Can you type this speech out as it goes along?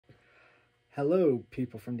Hello,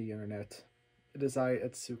 people from the internet. It is I,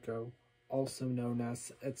 Etsuko, also known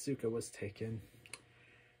as Etsuko Was Taken.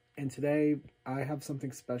 And today, I have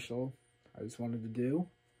something special I just wanted to do.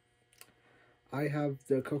 I have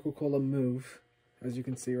the Coca-Cola Move, as you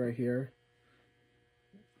can see right here.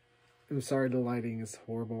 I'm sorry the lighting is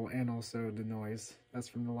horrible, and also the noise. That's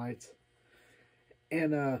from the lights.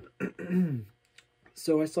 And,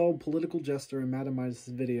 so I saw Political Jester and Madam Midas'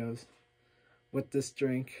 videos with this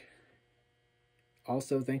drink.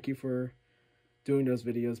 Also, thank you for doing those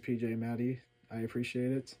videos, PJ and Maddie. I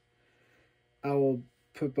appreciate it. I will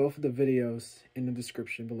put both of the videos in the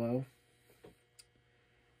description below.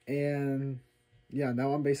 And yeah,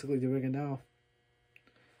 now I'm basically doing it now.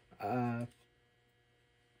 Oh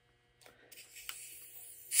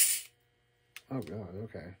god,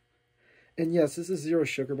 okay. And yes, this is zero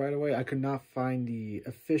sugar, by the way. I could not find the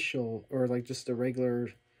official, or like just the regular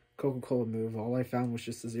Coca-Cola Move. All I found was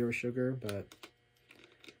just the zero sugar, but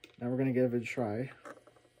now we're going to give it a try.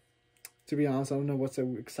 To be honest, I don't know what's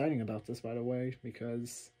so exciting about this, by the way,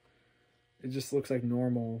 because it just looks like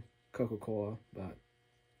normal Coca-Cola, but...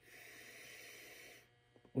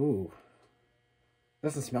 Ooh.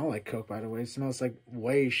 Doesn't smell like Coke, by the way. It smells like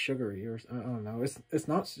way sugary, or I don't know. It's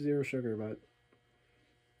not zero sugar, but...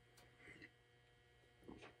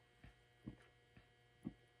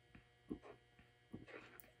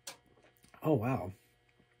 Oh, wow.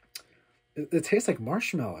 It tastes like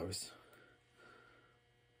marshmallows.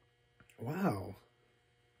 Wow.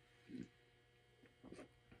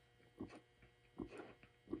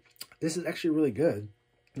 This is actually really good.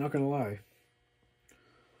 Not gonna lie.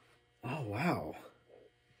 Oh, wow.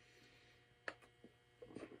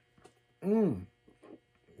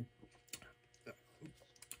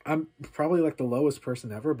 I'm probably like the lowest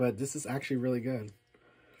person ever, but this is actually really good.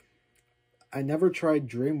 I never tried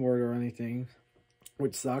Dream Word or anything,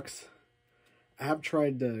 which sucks. I have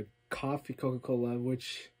tried the coffee Coca-Cola,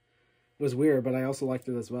 which was weird, but I also liked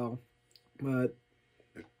it as well. But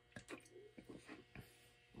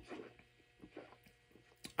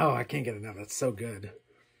oh, I can't get enough. That's so good.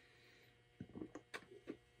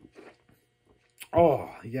 Oh,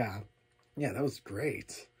 yeah. Yeah, that was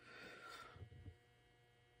great.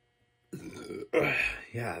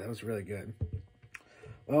 Yeah, that was really good.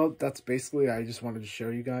 Well, that's basically, I just wanted to show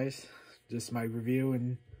you guys just my review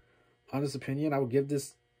and honest opinion. I would give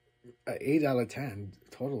this an 8 out of 10.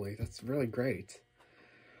 Totally. That's really great.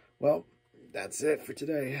 Well, that's it for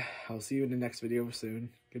today. I'll see you in the next video soon.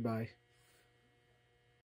 Goodbye.